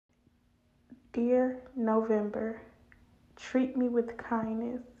Dear November, treat me with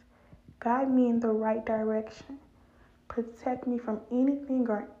kindness. Guide me in the right direction. Protect me from anything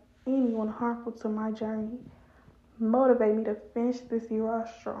or anyone harmful to my journey. Motivate me to finish this year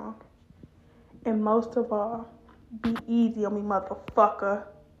off strong. And most of all, be easy on me, motherfucker.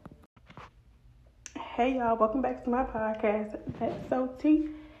 Hey y'all, welcome back to my podcast. That's So T,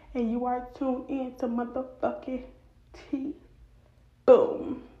 and you are tuned in to motherfucking T.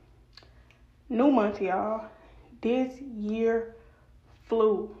 Boom. New month, y'all. This year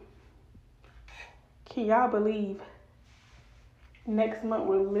flew. Can y'all believe next month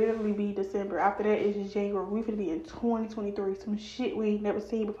will literally be December? After that, it's just January. We finna be in 2023. Some shit we ain't never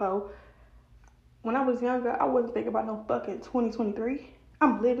seen before. When I was younger, I wasn't thinking about no fucking 2023.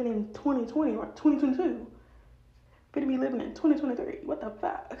 I'm living in 2020 or 2022. Finna be living in 2023. What the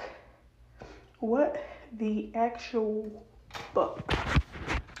fuck? What the actual fuck?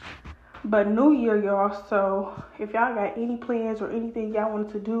 But new year, y'all. So if y'all got any plans or anything y'all wanted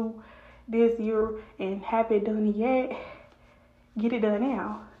to do this year and haven't done it yet, get it done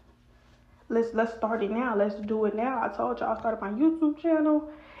now. Let's start it now. Let's do it now. I told y'all I started my YouTube channel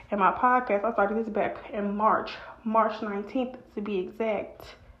and my podcast. I started this back in March 19th to be exact.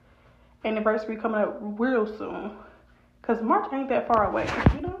 Anniversary coming up real soon. Cause March ain't that far away,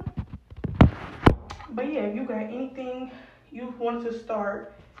 you know? But yeah, if you got anything you wanted to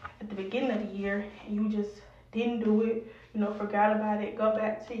start at the beginning of the year and you just didn't do it, forgot about it, go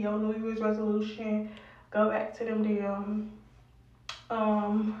back to your New Year's resolution, go back to them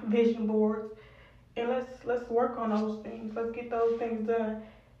vision boards, and let's work on those things. Let's get those things done.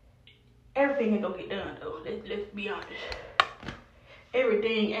 Everything ain't gonna get done though. Let's be honest.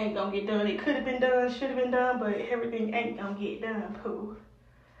 Everything ain't gonna get done. It could have been done, should have been done, but everything ain't gonna get done, poo.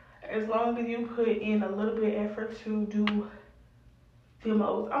 As long as you put in a little bit of effort to do the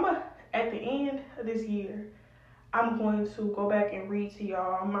most. At the end of this year, I'm going to go back and read to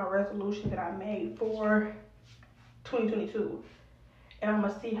y'all my resolution that I made for 2022. And I'm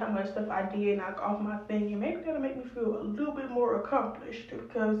going to see how much stuff I did knock off my thing. And maybe that'll make me feel a little bit more accomplished.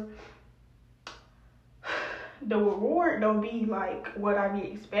 Because the reward don't be like what I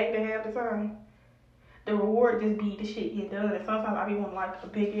be expecting half the time. The reward just be the shit getting done. And sometimes I be wanting like a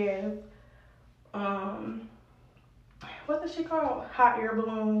big ass, what's the shit called? Hot air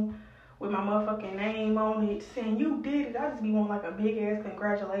balloon with my motherfucking name on it saying you did it. I just be wanting like a big ass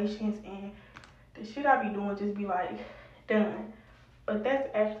congratulations, and the shit I be doing just be like done. But that's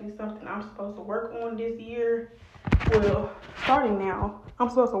actually something I'm supposed to work on this year. Well, starting now, I'm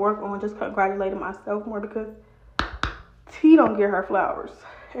supposed to work on just congratulating myself more, because T don't get her flowers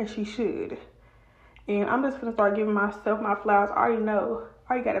as she should. And I'm just gonna start giving myself my flowers. I already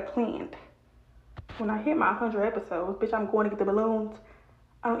got it planned. When I hit my 100 episodes, bitch, I'm going to get the balloons.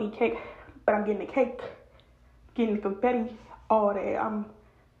 I don't eat cake, but I'm getting the cake, getting the confetti, all that.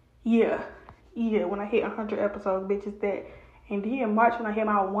 When I hit 100 episodes, bitch, it's that. And then in March, when I hit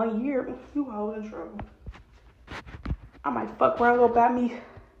my 1 year, you hoes in trouble. I might fuck around, go buy me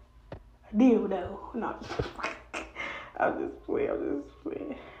a dildo. No, I'm just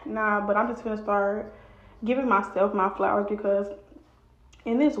playing. Nah, but I'm just gonna start giving myself my flowers, because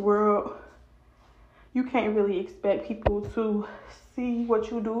in this world, you can't really expect people to see what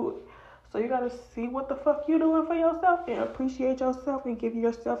you do. So you gotta see what the fuck you doing for yourself and appreciate yourself and give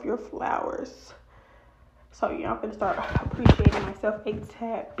yourself your flowers. So yeah, I'm gonna start appreciating myself a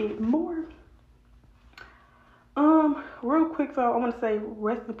tad bit more. Real quick though, I wanna say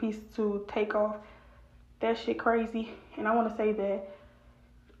rest in peace to Takeoff. That shit crazy. And I wanna say that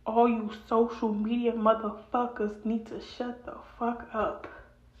all you social media motherfuckers need to shut the fuck up.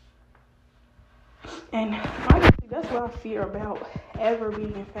 And honestly, that's what I fear about ever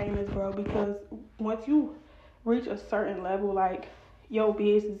being famous, bro. Because once you reach a certain level, like, your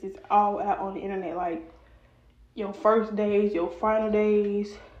business is all out on the internet. Like, your first days, your final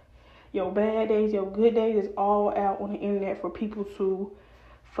days, your bad days, your good days is all out on the internet for people to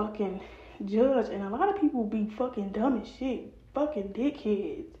fucking judge. And a lot of people be fucking dumb as shit. Fucking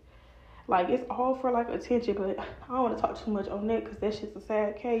dickheads. Like, it's all for, like, attention. But I don't want to talk too much on that, because that shit's a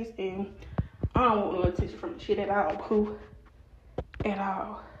sad case. And I don't want no attention from the shit at all, poo. At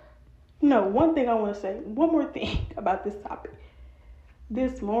all. One thing I want to say, one more thing about this topic.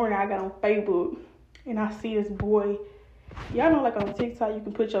 This morning I got on Facebook and I see this boy. Y'all know, like, on TikTok, you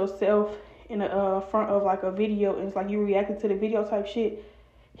can put yourself in the front of like a video, and it's like you reacting to the video type shit.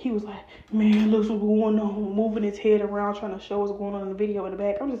 He was like, man, look what's going on, moving his head around trying to show what's going on in the video in the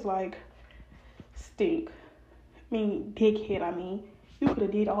back. I'm just like, stink. Dickhead. You could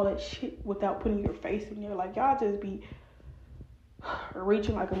have did all that shit without putting your face in there. Like, y'all just be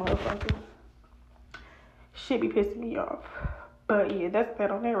reaching like a motherfucker. shit be pissing me off. But yeah, that's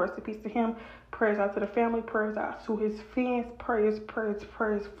that on that. Rest in peace to him. Prayers out to the family. Prayers out to his fans. Prayers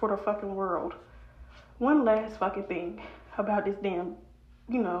for the fucking world. One last fucking thing about this damn,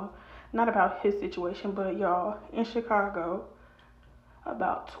 not about his situation, but y'all, in Chicago,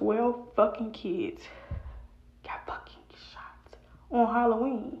 about 12 fucking kids got fucking shot on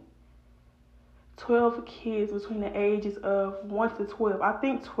Halloween. 12 kids between the ages of 1 to 12. I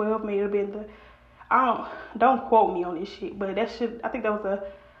think 12 may have been don't quote me on this shit, but I think that was the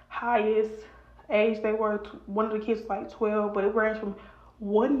highest age they were. One of the kids was like 12, but it ranged from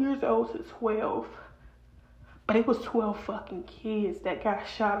 1 year old to 12. But it was 12 fucking kids that got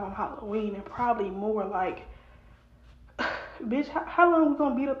shot on Halloween, and probably more. Like, bitch, how long we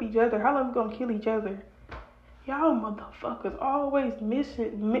gonna beat up each other? How long we gonna kill each other? Y'all motherfuckers always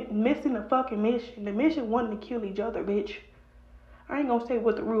missing the fucking mission. The mission wasn't to kill each other, bitch. I ain't gonna say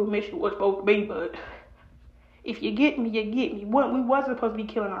what the real mission was supposed to be, but if you get me, you get me. We wasn't supposed to be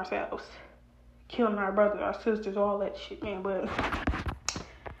killing ourselves. Killing our brothers, our sisters, all that shit, man. But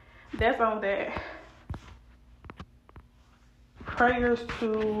that's on that. Prayers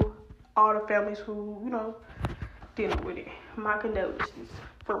to all the families who, dealing with it. My condolences,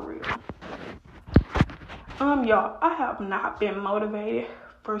 for real. Y'all, I have not been motivated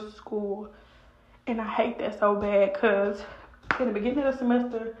for school, and I hate that so bad, because in the beginning of the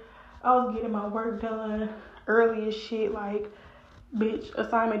semester, I was getting my work done early as shit, like, bitch,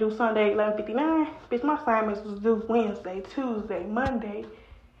 assignment due Sunday, 11:59. Bitch, my assignments was due Wednesday, Tuesday, Monday.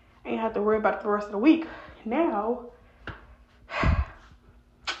 Ain't have to worry about it the rest of the week. Now,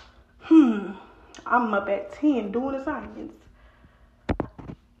 I'm up at 10 doing assignments.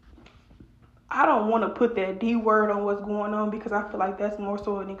 I don't want to put that D word on what's going on, because I feel like that's more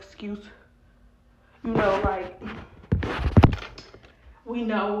so an excuse. Like, we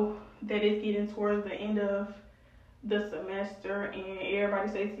know that it's getting towards the end of the semester, and everybody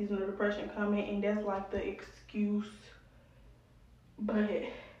says seasonal depression coming, and that's like the excuse. But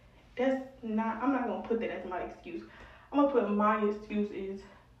that's not, I'm not going to put that as my excuse. I'm going to put my excuse is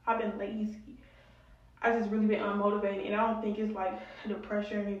I've been lazy. I just really been unmotivated, and I don't think it's like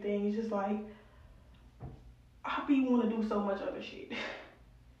depression or anything. It's just like I be want to do so much other shit,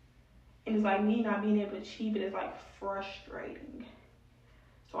 and it's like me not being able to achieve it is like frustrating.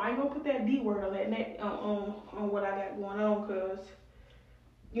 So I ain't gonna put that D word on that on what I got going on, cause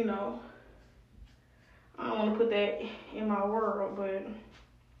I don't want to put that in my world,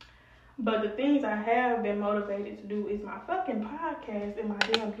 but the things I have been motivated to do is my fucking podcast and my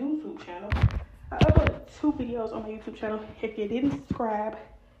damn YouTube channel. I uploaded 2 videos on my YouTube channel. If you didn't subscribe,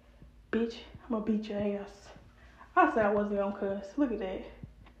 bitch, I'm gonna beat your ass. I said I wasn't gonna cuss. Look at that.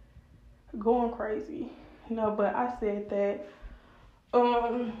 Going crazy. But I said that,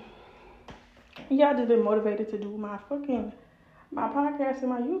 y'all just been motivated to do my podcast and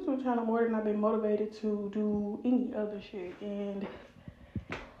my YouTube channel more than I've been motivated to do any other shit. And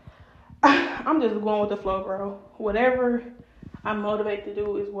I'm just going with the flow, bro. Whatever I'm motivated to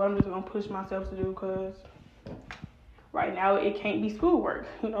do is what I'm just going to push myself to do, because right now it can't be schoolwork.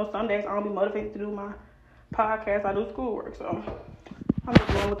 Some days I don't be motivated to do my podcast. I do schoolwork, so I'm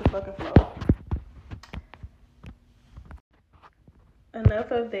just going with the fucking flow.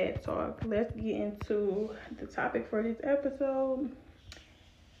 Enough of that talk. Let's get into the topic for this episode.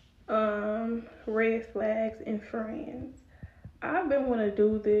 Red flags and friends. I've been wanting to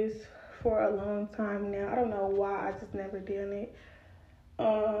do this for a long time now. I don't know why I just never done it.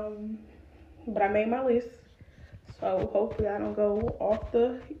 But I made my list, so hopefully I don't go off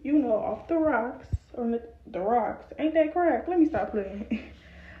the rocks, or the rocks. Ain't that correct? Let me stop playing.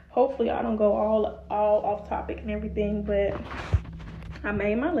 Hopefully I don't go all off topic and everything, but I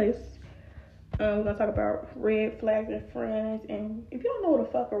made my list. We're gonna talk about red flags and friends. And if you don't know what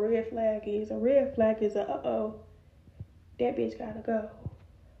the fuck a red flag is a that bitch gotta go.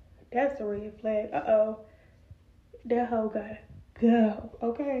 That's a red flag. That hoe gotta go.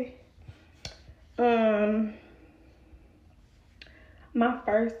 Okay. My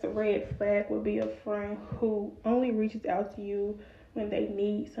first red flag would be a friend who only reaches out to you when they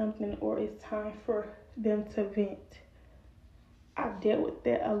need something or it's time for them to vent. I dealt with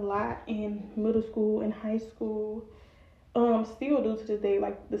that a lot in middle school and high school. Still do to this day.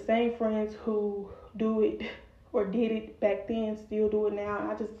 Like, the same friends who do it or did it back then still do it now.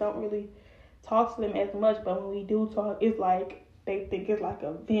 I just don't really talk to them as much, but when we do talk, it's like they think it's like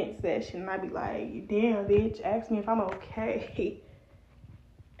a vent session, and I be like, damn, bitch, ask me if I'm okay.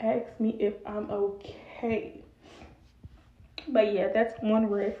 Ask me if I'm okay. But yeah, that's one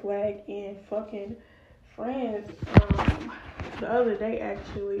red flag in fucking friends. The other day,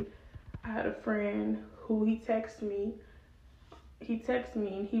 actually, I had a friend who he texted me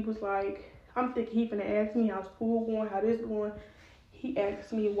and he was like, I'm thinking he finna ask me how school going, how this going. He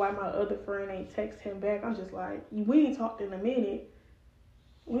asked me why my other friend ain't text him back. I'm just like, we ain't talked in a minute.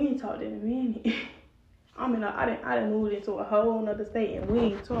 I done moved into a whole nother state and we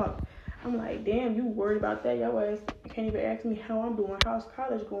ain't talked. I'm like, damn, you worried about that? Your ass can't even ask me how I'm doing, how's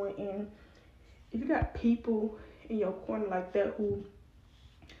college going. And if you got people in your corner like that who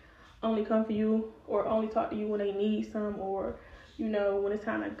only come for you or only talk to you when they need some, or, you know, when it's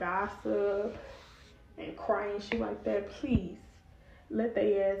time to gossip and cry and shit like that, please let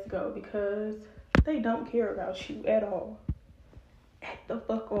their ass go, because they don't care about you at all. At the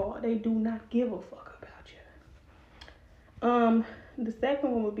fuck all. They do not give a fuck about you. The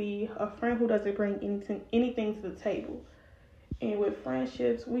second one would be a friend who doesn't bring anything to the table. And with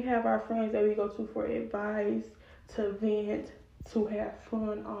friendships, we have our friends that we go to for advice, to vent, to have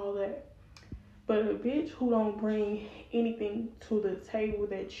fun, all that. But a bitch who don't bring anything to the table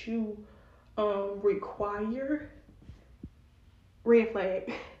that you require, red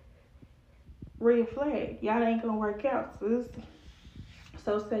flag. Red flag. Y'all ain't gonna work out, sis.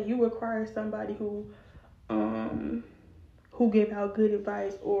 So say you require somebody who give out good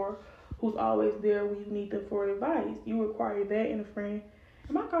advice, or who's always there when you need them for advice. You require that in a friend.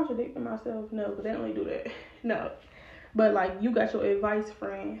 Am I contradicting myself? No, because they don't do that. No. But like, you got your advice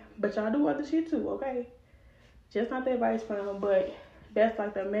friend, but y'all do other shit too, okay? Just not the advice friend, but that's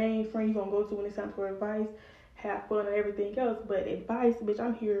like the main friend you're gonna go to when it's time for advice, have fun and everything else. But advice, bitch,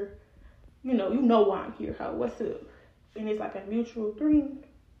 I'm here. You know why I'm here. How? What's up? And it's like a mutual thing.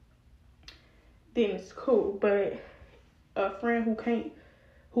 Then it's cool. But a friend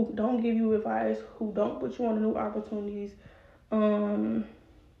who don't give you advice, who don't put you on new opportunities, who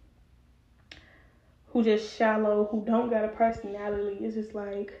just shallow, who don't got a personality, it's just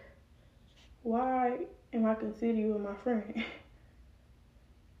like, why am I considering you my friend?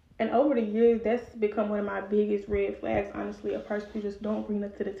 And over the years, that's become one of my biggest red flags, honestly, a person who just don't bring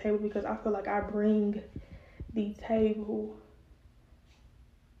that to the table, because I feel like I bring the table.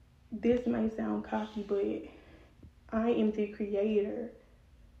 This may sound cocky, but I am the creator.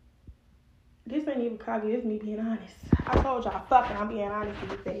 This ain't even cocky, it's me being honest. I told y'all, fucking, I'm being honest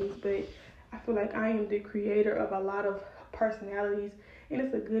these days, but I feel like I am the creator of a lot of personalities, and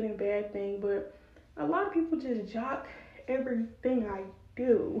it's a good and bad thing, but a lot of people just jock everything I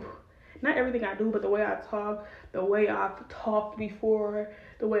do. Not everything I do, but the way I talk, the way I've talked before,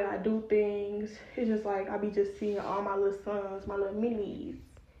 the way I do things. It's just like I be just seeing all my little sons, my little minis.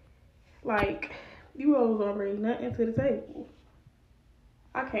 Like, you always don't bring nothing to the table.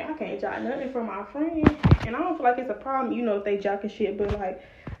 I can't jock nothing from my friend, and I don't feel like it's a problem, if they jock and shit, but like,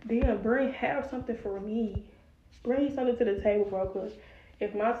 damn, have something for me. Bring something to the table, bro, because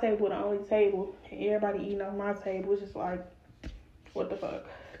if my table the only table and everybody eating off my table, it's just like, what the fuck?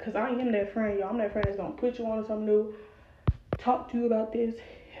 Because I am that friend, y'all. I'm that friend that's going to put you on something new, talk to you about this,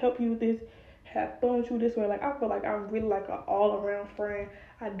 help you with this, have fun with you this way. Like, I feel like I'm really like an all-around friend.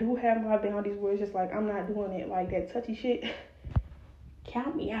 I do have my boundaries where it's just like, I'm not doing it like that touchy shit.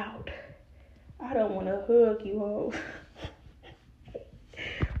 Count me out. I don't want to hug you all.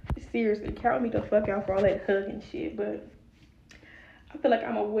 Seriously, count me the fuck out for all that hugging shit. But I feel like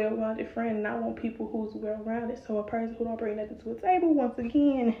I'm a well-rounded friend, and I want people who's well-rounded. So a person who don't bring nothing to a table, once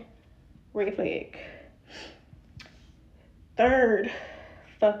again, red flag. Third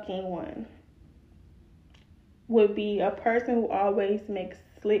fucking one would be a person who always makes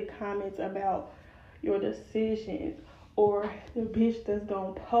slick comments about your decisions, or the bitch that's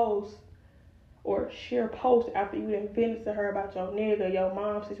gonna post or share posts after you done vented to her about your nigga, your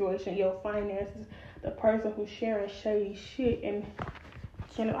mom situation, your finances, the person who's sharing shady shit. And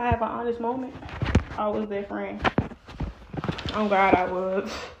can I have an honest moment? I was that friend. Oh God,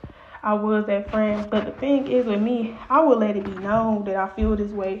 I was that friend. But the thing is with me, I would let it be known that I feel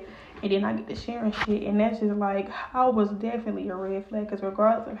this way, and then I get to sharing shit, and that's just like, I was definitely a red flag, because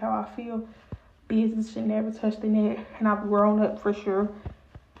regardless of how I feel, business should never touch the net, and I've grown up for sure.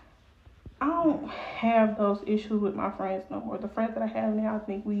 I don't have those issues with my friends no more. The friends that I have now, I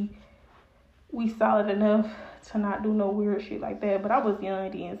think we solid enough to not do no weird shit like that. But I was young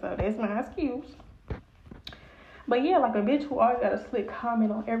then, so that's my excuse. But yeah, like a bitch who always got a slick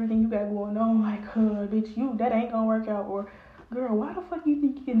comment on everything you got going on, like, bitch, that ain't gonna work out, or girl, why the fuck you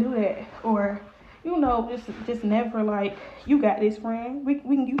think you can do that? Or, just never like, you got this, friend.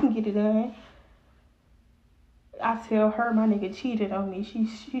 You can get it done. I tell her my nigga cheated on me.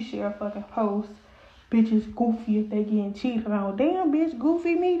 She share a fucking post. Bitches goofy if they getting cheated on. Damn, bitch,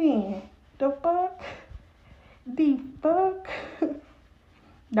 goofy me then. The fuck? The fuck?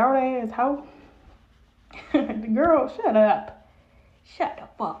 Dark ass hoe. The girl, shut up. Shut the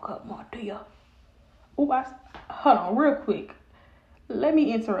fuck up, Martia. Hold on, real quick. Let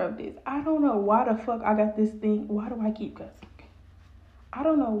me interrupt this. I don't know why the fuck I got this thing. Why do I keep cussing? I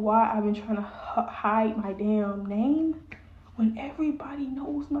don't know why I've been trying to hide my damn name when everybody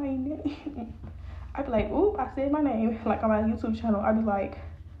knows my name. I be like, oop, I said my name. Like on my YouTube channel, I be like,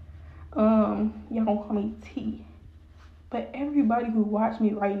 y'all gonna call me T. But everybody who watch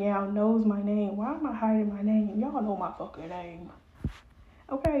me right now knows my name. Why am I hiding my name? Y'all know my fucking name.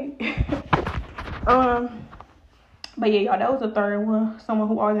 Okay. But yeah, y'all, that was the third one. Someone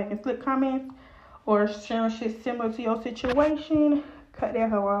who always making slick comments or sharing shit similar to your situation. Cut that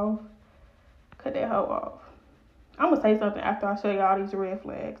hoe off. Cut that hoe off. I'm gonna say something after I show y'all these red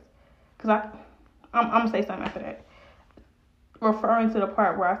flags. Cause I'm gonna say something after that. Referring to the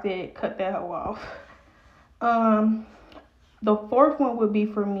part where I said cut that hoe off. The fourth one would be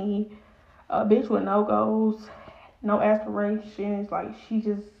for me, a bitch with no goals, no aspirations. Like she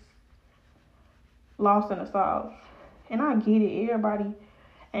just lost in the sauce. And I get it. Everybody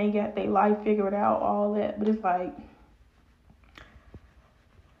ain't got their life figured out, all that. But it's like,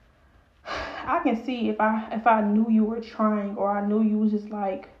 I can see if I knew you were trying, or I knew you was just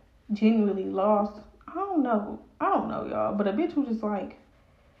like genuinely lost. I don't know, y'all. But a bitch who just like,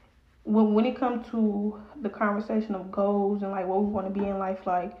 when it comes to the conversation of goals and like what we want to be in life,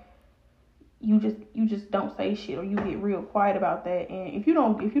 like you just don't say shit, or you get real quiet about that. And if you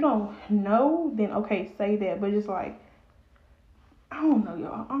don't know, then okay, say that. But just like, I don't know,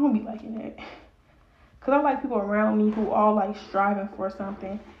 y'all. I don't be liking that. Cause I like people around me who all like striving for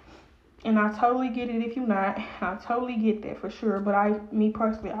something. And I totally get it if you're not. I totally get that for sure. But me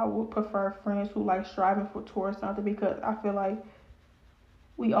personally, I would prefer friends who like striving towards something, because I feel like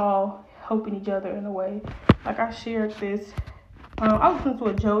we all helping each other in a way. Like I shared this. I was listening to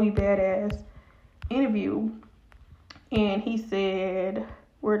a Joey Badass interview, and he said,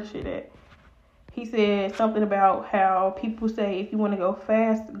 where the shit at? He said something about how people say if you want to go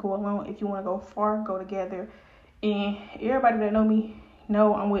fast, go alone. If you want to go far, go together. And everybody that know me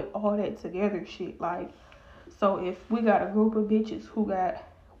know I'm with all that together shit. Like, so if we got a group of bitches who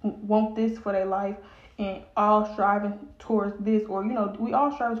want this for their life and all striving towards this, or we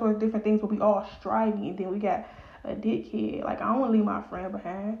all striving towards different things, but we all striving, and then we got a dickhead. Like, I don't want to leave my friend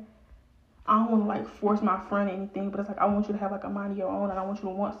behind. I don't want to like force my friend or anything, but it's like I want you to have like a mind of your own, and I want you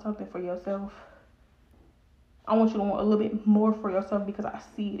to want something for yourself. I want you to want a little bit more for yourself because I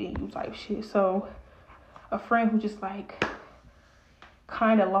see it in you type shit. So a friend who just like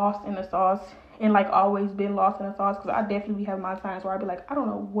kind of lost in the sauce, and like always been lost in the sauce, because I definitely have my times where I be like, I don't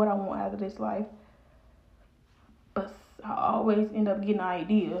know what I want out of this life, but I always end up getting an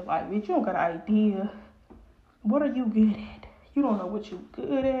idea. Like, bitch, you don't got an idea. What are you good at? You don't know what you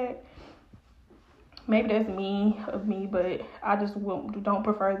good at. Maybe that's me, but I just don't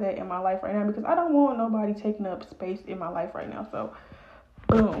prefer that in my life right now, because I don't want nobody taking up space in my life right now. So,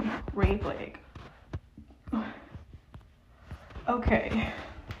 boom, red flag. Okay,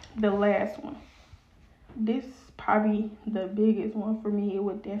 the last one. This probably the biggest one for me. It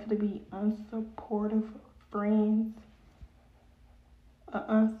would definitely be unsupportive friends. An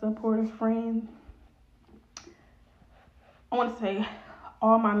unsupportive friend. I want to say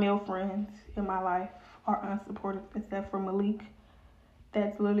all my male friends in my life are unsupportive except for Malik.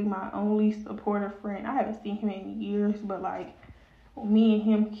 That's literally my only supportive friend. I haven't seen him in years, but like me and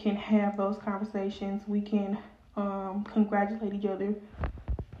him can have those conversations. We can congratulate each other.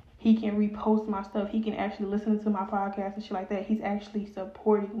 He can repost my stuff. He can actually listen to my podcast and shit like that. He's actually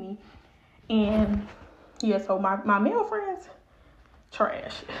supporting me. And yeah, so my male friends,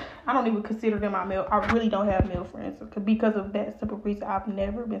 trash. I don't even consider them my male. I really don't have male friends because of that simple reason. I've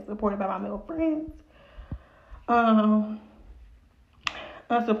never been supported by my male friends.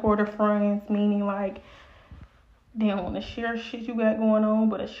 Unsupportive friends, meaning like they don't want to share shit you got going on,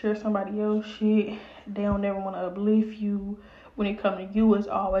 but to share somebody else shit. They don't ever want to uplift you. When it comes to you, it's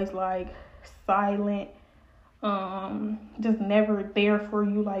always like silent. Just never there for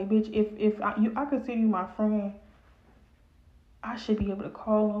you. Like, bitch, if I consider you my friend, I should be able to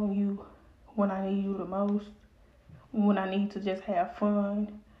call on you when I need you the most. When I need to just have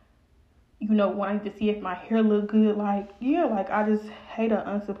fun. When I need to see if my hair look good. Like, yeah, like I just hate an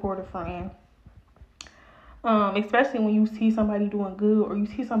unsupportive friend. Especially when you see somebody doing good, or you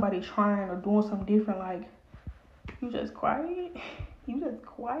see somebody trying or doing something different, like, you just quiet. You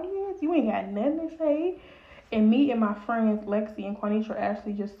ain't got nothing to say. And me and my friends Lexi and Quanitra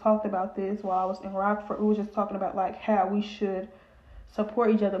actually just talked about this while I was in Rockford. We were just talking about like how we should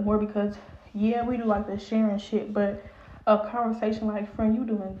support each other more, because yeah, we do like the sharing shit, but a conversation like, friend, you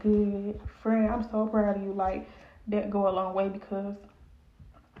doing good. Friend, I'm so proud of you. Like, that go a long way, because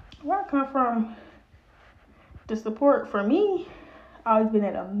where I come from, the support for me always been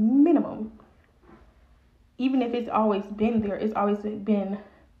at a minimum. Even if it's always been there, it's always been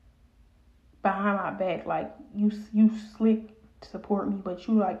behind my back. Like, you slick to support me, but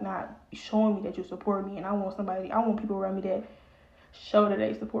you like not showing me that you support me. And I want people around me that show that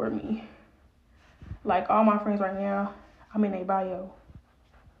they support me. Like, all my friends right now, I'm in a bio.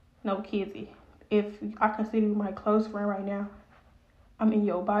 No kidsy. If I consider you my close friend right now, I'm in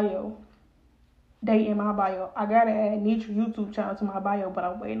your bio. They in my bio. I gotta add Nitra YouTube channel to my bio, but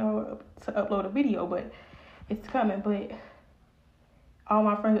I'm waiting on to upload a video, but it's coming. But all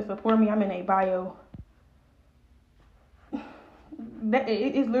my friends that support me, I'm in a bio.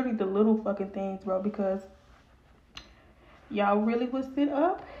 It's literally the little fucking things, bro, because y'all really would sit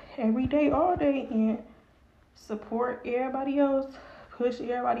up every day, all day, and support everybody else, push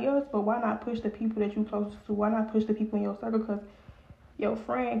everybody else, but why not push the people that you close to? Why not push the people in your circle? Because your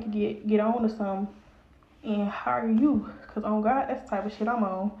friend can get on to something and hire you. Because on God, that's the type of shit I'm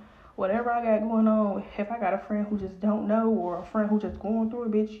on. Whatever I got going on, if I got a friend who just don't know, or a friend who just going through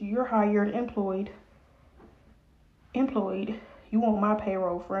it, bitch, you're hired, employed. You want my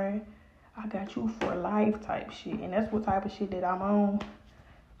payroll, friend. I got you for life type shit. And that's what type of shit that I'm on.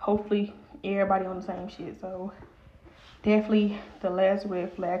 Hopefully, everybody on the same shit. So, definitely the last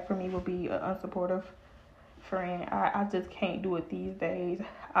red flag for me would be an unsupportive friend. I just can't do it these days.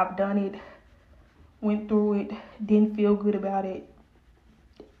 I've done it, went through it, didn't feel good about it.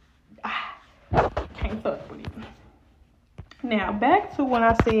 Can't fuck with it. Now, back to when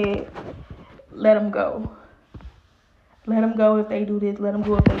I said, let them go. Let them go if they do this. Let them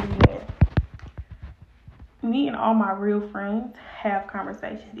go if they do that. Me and all my real friends have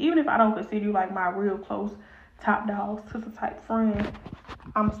conversations. Even if I don't consider you like my real close, top dog, sister type friend,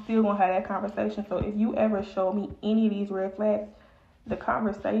 I'm still going to have that conversation. So if you ever show me any of these red flags, the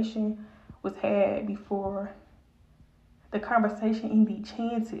conversation was had before. The conversation and the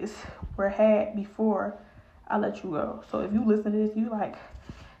chances were had before I let you go. So if you listen to this, you like,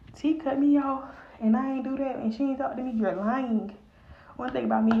 T cut me off and I ain't do that and she ain't talk to me, you're lying. One thing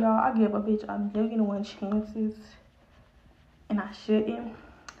about me, y'all, I give a bitch 1,000,001 chances, and I shouldn't,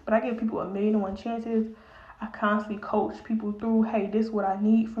 but I give people 1,000,001 chances. I constantly coach people through, hey, this is what I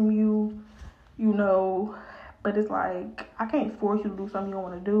need from you, you know, but it's like, I can't force you to do something you don't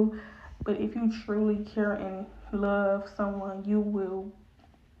want to do, but if you truly care and love someone, you will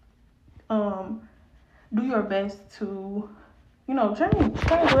do your best to, you know, change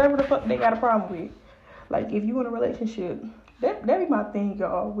whatever the fuck they got a problem with. Like, if you in a relationship, that be my thing,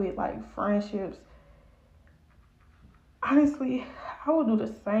 y'all, with like friendships. Honestly, I would do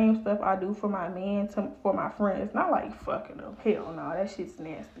the same stuff I do for my man for my friends. Not like fucking them. Hell no, that shit's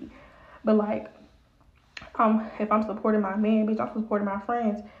nasty. But like, if I'm supporting my man, bitch, I'm supporting my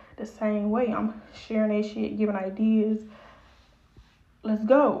friends the same way. I'm sharing that shit, giving ideas. Let's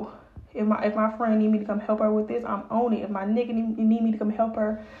go. If my friend need me to come help her with this, I'm on it. If my nigga need me to come help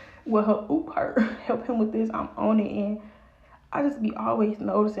her with help him with this, I'm on it. And I just be always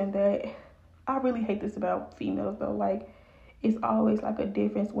noticing that. I really hate this about females though. Like, it's always like a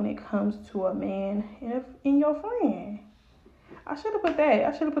difference when it comes to a man and your friend. I should have put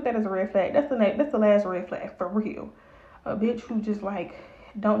that as a red flag. That's the last red flag for real. A bitch who just like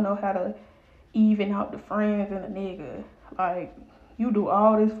don't know how to even out the friends and the nigga. Like, you do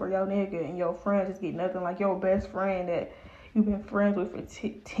all this for your nigga and your friend just get nothing. Like your best friend that you've been friends with for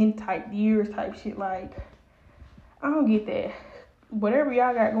 10 type years type shit. Like, I don't get that. Whatever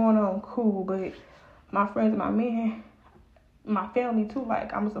y'all got going on, cool, but my friends and my man, my family too,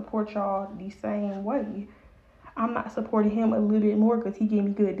 like, I'm gonna support y'all the same way. I'm not supporting him a little bit more because he gave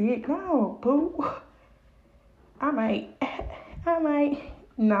me good dick. No, boo. I might.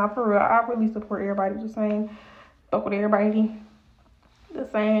 Nah, for real, I really support everybody the same. Fuck with everybody the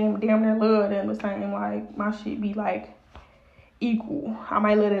same. Damn near love them the same. Like, my shit be like equal. I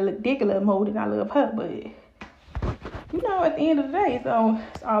might love that dick a little more than I love her, but you know, at the end of the day, so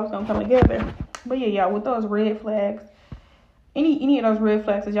it's always gonna come together. But yeah, y'all, with those red flags, any of those red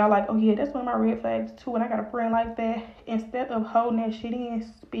flags that y'all like, oh yeah, that's one of my red flags too, and I got a friend like that, instead of holding that shit in,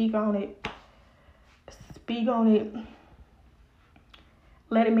 speak on it.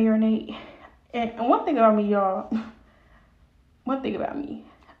 Let it marinate. And one thing about me, y'all,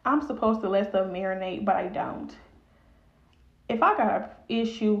 I'm supposed to let stuff marinate, but I don't. If I got an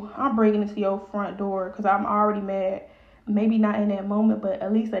issue, I'm bringing it to your front door because I'm already mad. Maybe not in that moment, but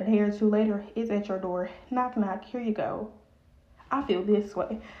at least a day or two later, it's at your door. Knock, knock, here you go. I feel this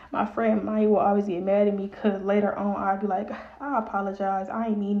way. My friend Maya will always get mad at me because later on I'll be like, I apologize. I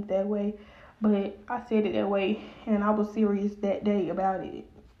ain't mean it that way. But I said it that way and I was serious that day about it.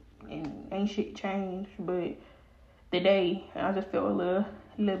 And ain't shit changed. But the day, I just felt a little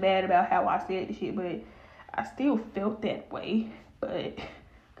bad about how I said the shit. But I still felt that way. But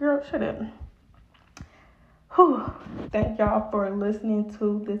girl, shut up. Whew. Thank y'all for listening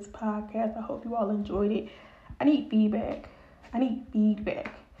to this podcast. I hope you all enjoyed it. I need feedback.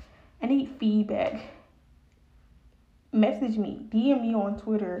 Message me. DM me on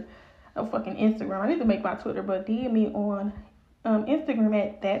Twitter or fucking Instagram. I need to make my Twitter, but DM me on Instagram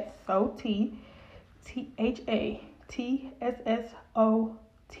at That's So T. THATSSOT.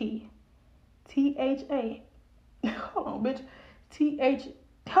 THA. Hold on, bitch.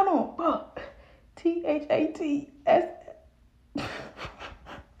 Hold on, fuck. THATS.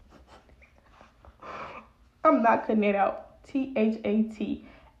 I'm not cutting it out. THATSSOT,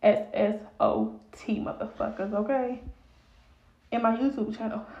 motherfuckers, okay? And my YouTube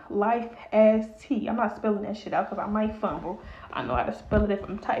channel, Life as T. I'm not spelling that shit out because I might fumble. I know how to spell it if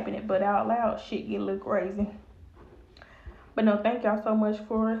I'm typing it, but out loud, shit get a little crazy. But no, thank y'all so much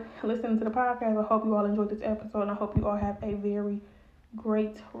for listening to the podcast. I hope you all enjoyed this episode, and I hope you all have a very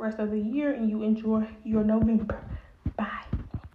great rest of the year, and you enjoy your November.